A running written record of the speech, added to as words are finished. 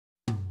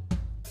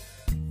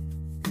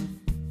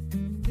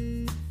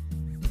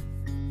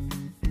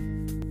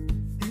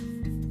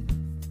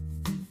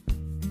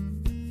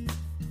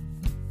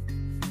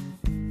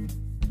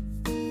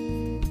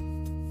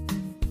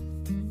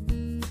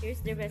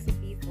here's the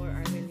recipe for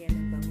our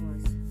rellenong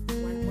bangus.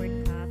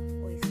 1/4 cup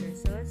oyster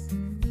sauce,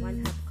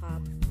 1/2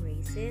 cup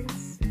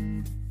raisins,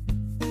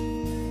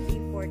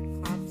 3/4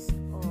 cups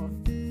of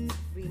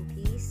green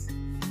peas,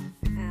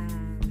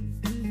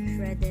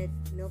 shredded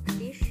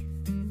milkfish,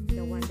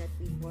 the one that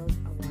we boiled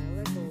a while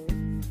ago,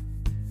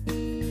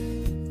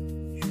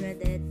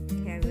 shredded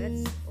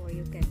carrots, or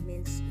you can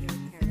mince your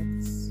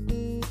carrots,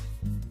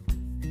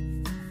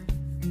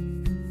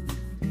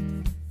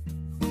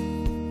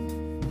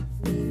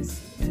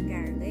 minced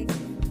garlic,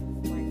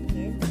 1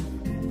 head,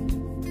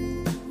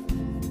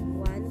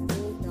 1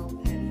 whole bell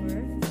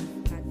pepper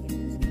cut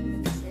into small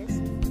pieces,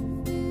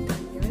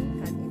 onion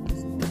cut into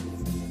small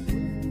pieces,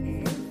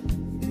 and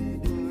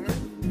our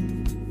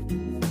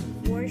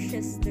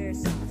Worcestershire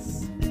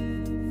sauce,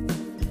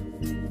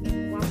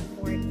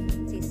 1/4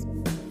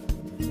 teaspoon.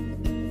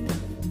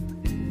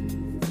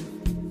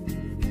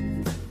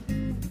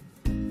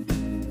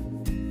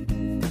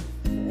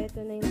 So,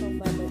 ito na yung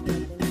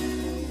pagbabad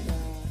natin sa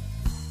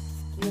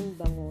skin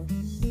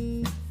bangus,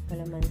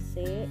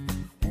 kalamansi,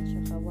 at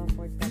saka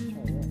 1/4 cup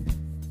toyo.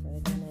 So,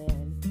 ito na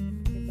yan.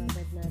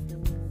 Ibabad natin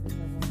yung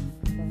dalawang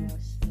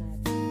bangus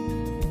natin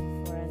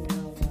for an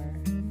hour.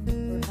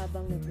 Or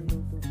habang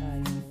nagluluto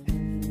tayo,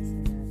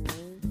 ginisa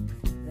natin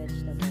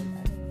vegetable.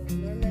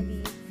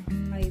 Normally,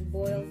 I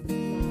boil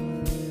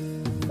my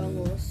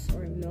bangus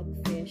or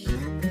milkfish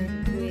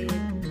with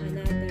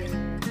another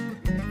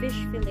fish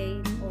fillet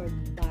or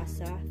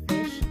basa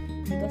fish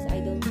because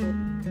I don't put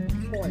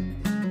pork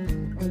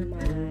on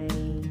my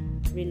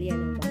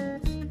rellenong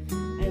bangus.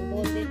 I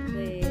boiled it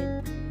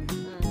with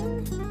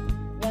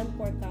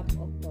 1/4 cup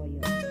of toyo.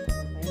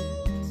 Okay?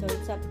 So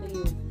it's up to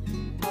you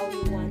how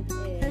you want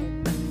it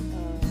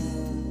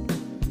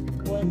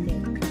boiled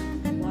it.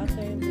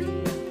 Water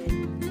with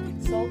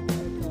salt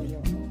or toyo.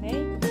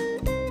 Okay?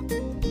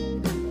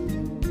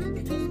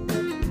 Just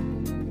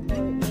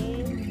pour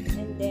in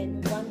and then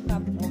 1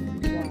 cup of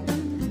water.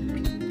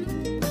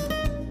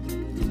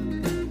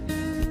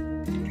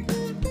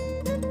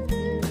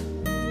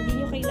 Hindi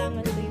nyo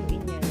kailangan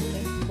tuyuin yan.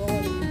 Just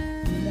boil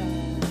the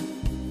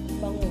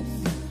bangus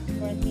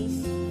for at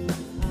least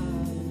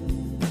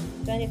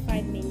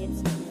 25 minutes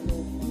on the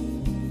low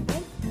flame.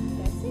 Okay?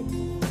 That's it.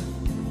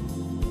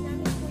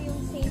 Ginamit ko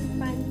yung same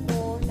pan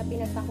ko na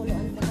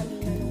pinagpakuluan ko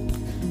kanina nung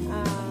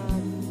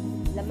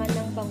laman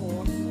ng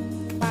bangus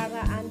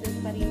para andun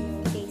pa rin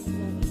yung taste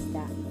ng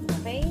isda.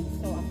 Okay?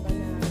 So, I'm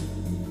gonna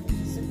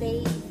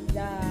saute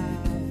the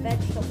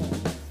vegetables.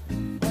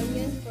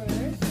 Onion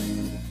first.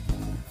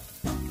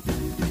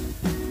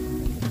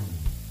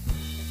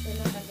 Kasi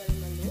matagal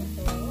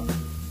maluto.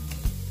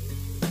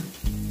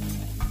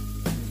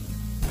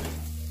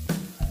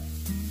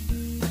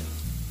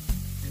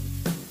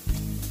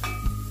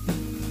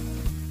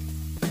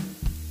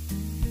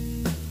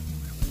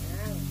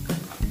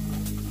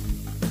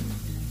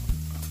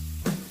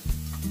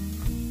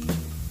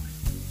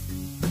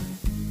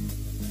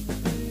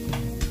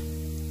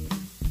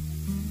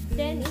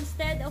 Then,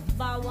 instead of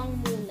bawang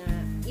muna,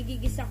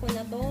 igigisa ko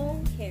na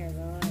tong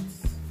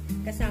carrots.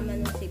 Kasama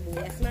ng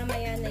sibuyas.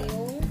 Mamaya na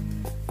yung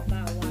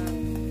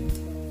bawang.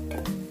 So,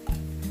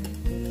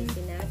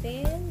 linisin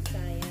natin.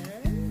 Sayang.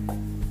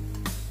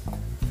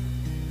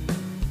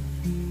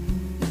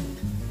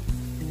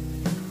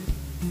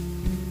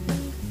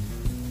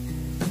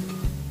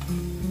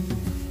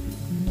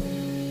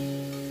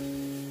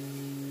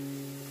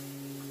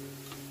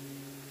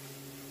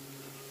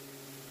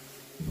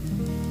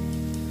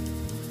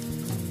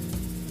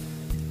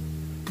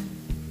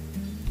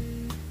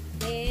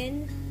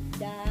 Then,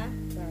 the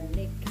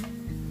garlic.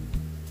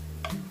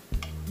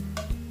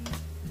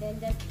 Then,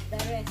 the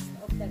rest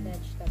of the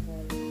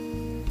vegetable.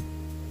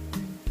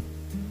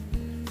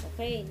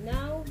 Okay,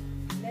 now,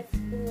 let's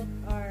put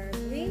our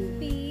green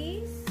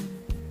peas.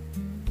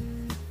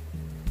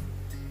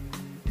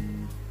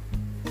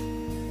 Okay.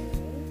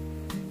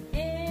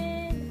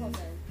 And, hold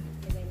on.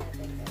 Lagay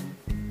natin ito.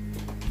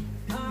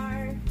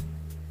 Our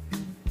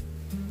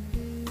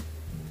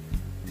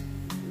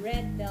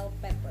red bell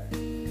pepper.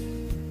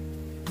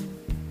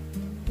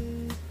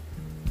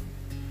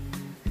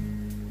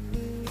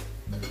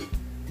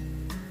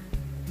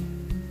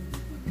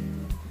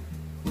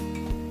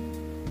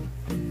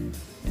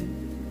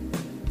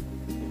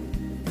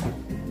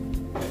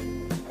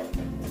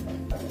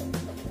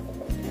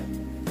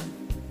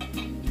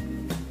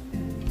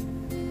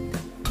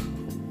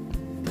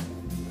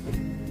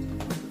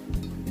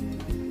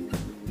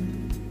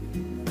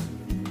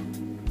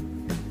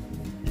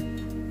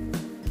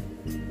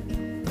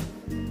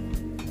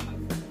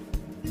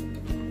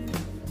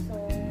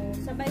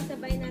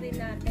 Sabay-sabay na rin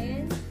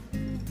natin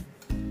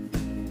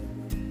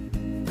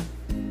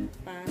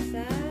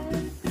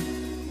pasas,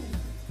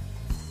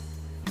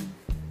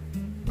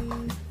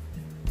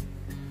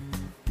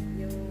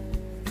 yung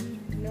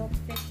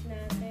milkfish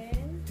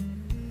natin.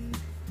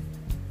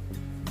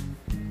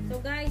 So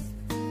guys,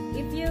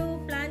 if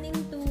you planning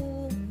to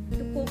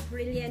cook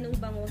rellenong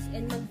bangus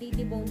and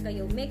magdi-debone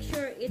kayo, make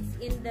sure it's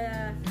in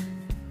the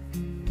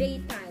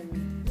daytime.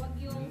 Huwag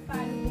yung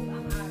palubog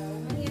ang araw.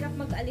 Mahirap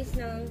mag tamis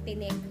ng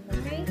tinik.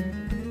 Okay?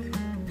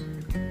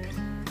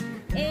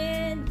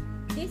 And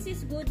this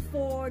is good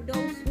for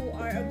those who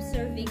are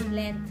observing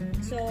Lent.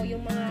 So,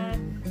 yung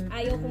mga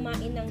ayaw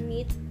kumain ng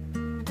meat,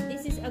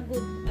 this is a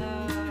good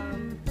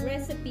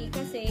recipe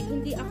kasi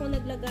hindi ako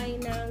naglagay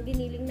ng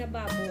giniling na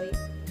baboy,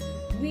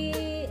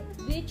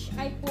 which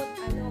I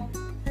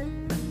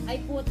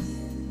put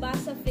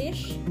basa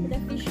fish,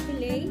 the fish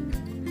fillet,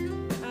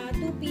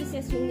 2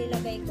 pieces yung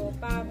nilagay ko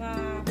para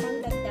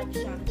pangdagdag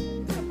siya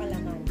sa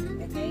palaman.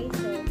 Okay?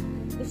 So,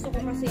 gusto ko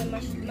kasi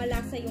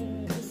malasa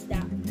yung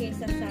isda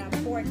kaysa sa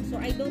pork. So,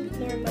 I don't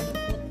normally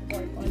put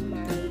pork on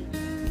my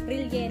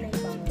rellenong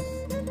bangus.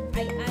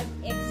 I add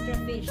extra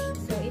fish.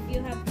 So, if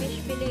you have fish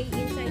fillet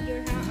inside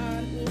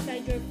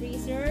your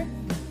freezer,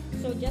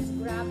 so just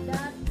grab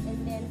that and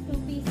then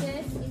 2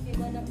 pieces if you're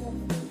gonna cook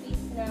 2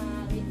 pieces na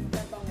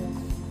bangus.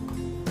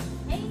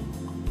 Okay?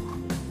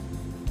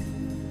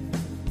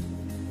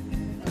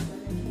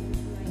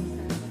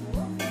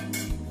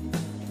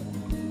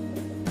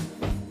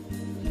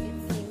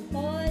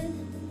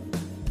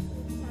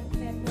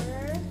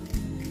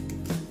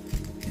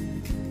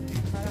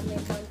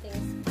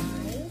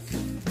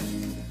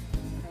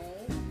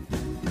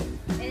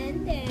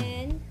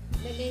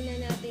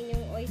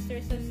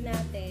 Oyster sauce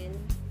natin.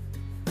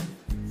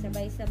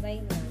 Sabay-sabay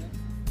na.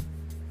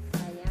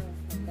 Sayang.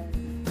 Ito.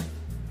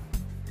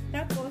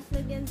 Tapos,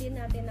 lagyan din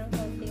natin ng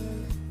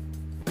konting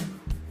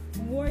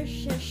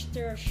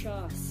Worcestershire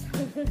sauce.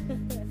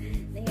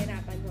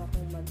 Nahirapan mo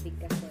akong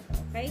magbigkas nito.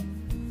 Okay?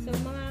 So,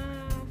 mga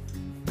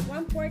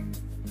 1/4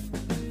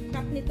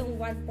 cup nitong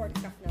 1/4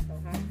 cup na to,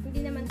 ha?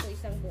 Hindi naman to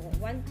isang buo.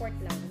 1/4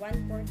 lang.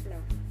 1/4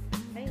 lang.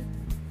 Okay?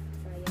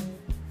 Sayang.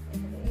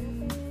 Ito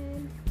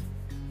natin.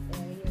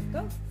 There you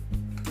go.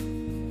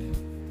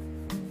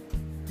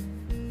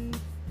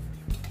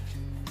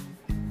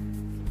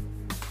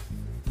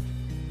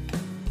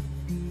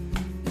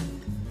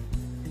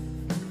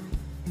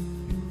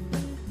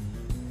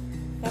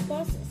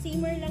 Tapos,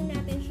 simmer lang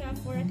natin siya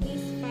for at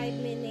least 5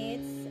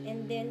 minutes.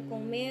 And then,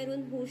 kung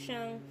meron ho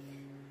siyang,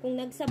 kung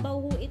nagsabaw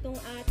ho itong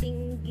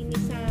ating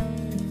ginisang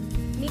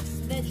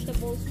mixed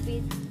vegetables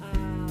with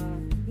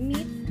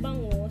meat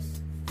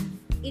bangus,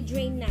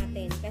 i-drain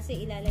natin.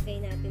 Kasi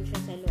ilalagay natin siya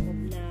sa loob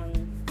ng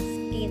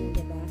skin,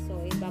 diba? So,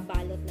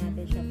 ibabalot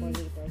natin siya for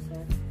later. So,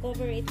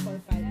 cover it for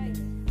 5 minutes.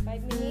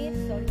 5 minutes,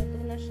 so luto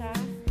na siya.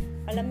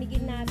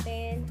 Palamigin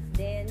natin,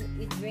 then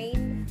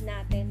i-drain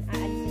natin.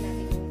 Aalisin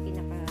natin yung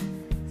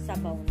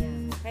pinaka-sabaw niya.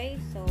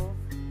 Okay? So,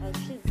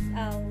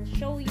 I'll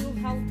show you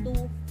how to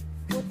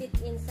put it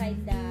inside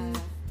the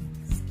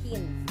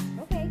skin.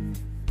 Okay?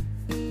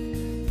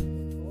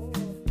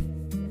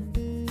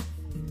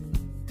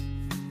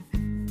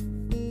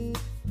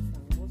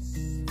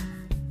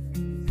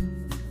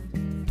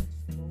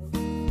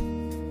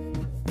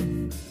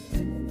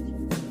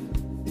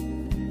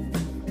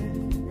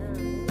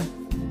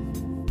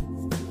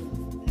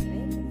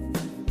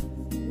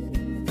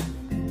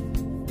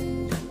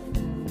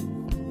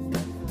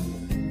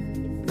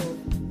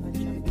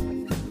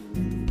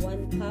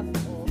 Cup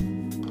of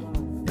flour,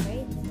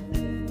 okay?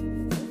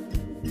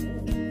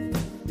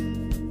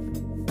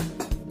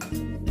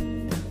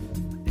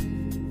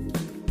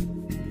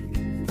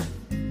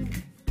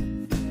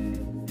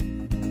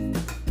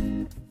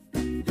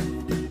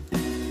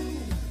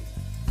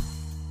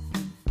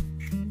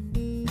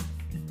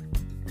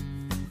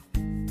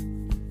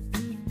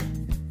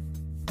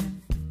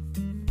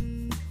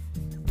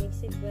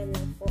 Mix it well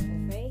lang po,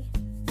 okay?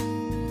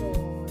 So,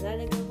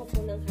 lalagyan ko po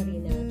ng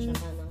harina at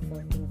saka ng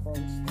konting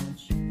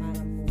cornstarch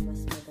para po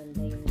mas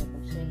maganda yung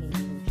labas siya,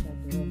 hindi mo siya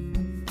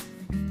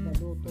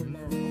naluto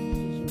na at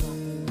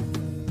hihiwain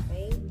natin,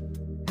 okay?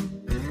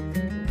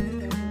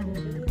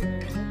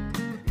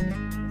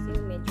 Kasi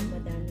medyo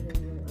madami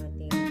yung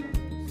ating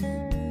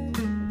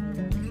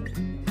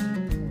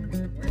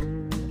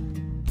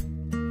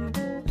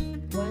tapos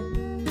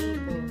 1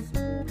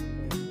 tablespoon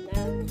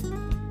ng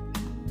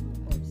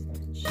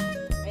cornstarch,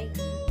 okay?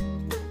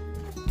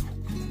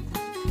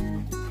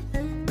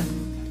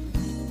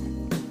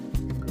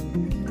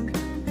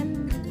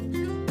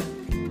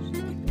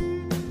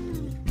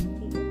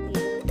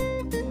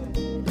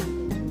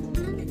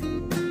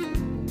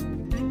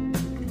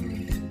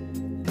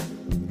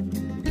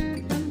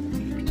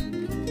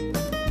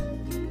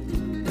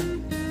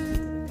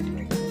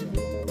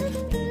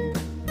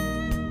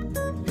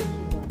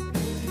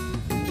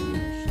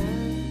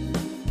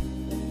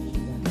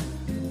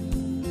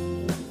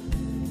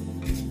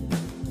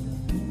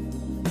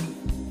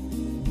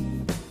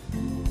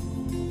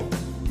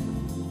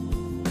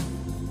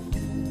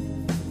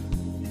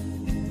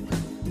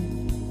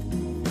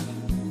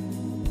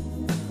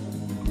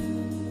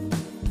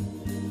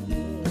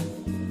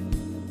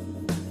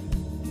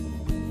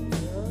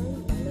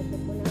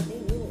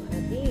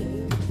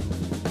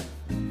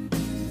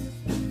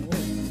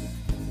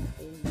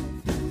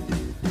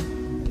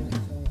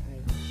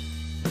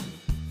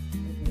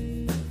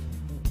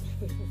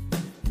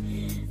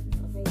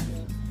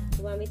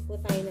 Gumamit po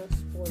tayo ng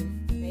spoon.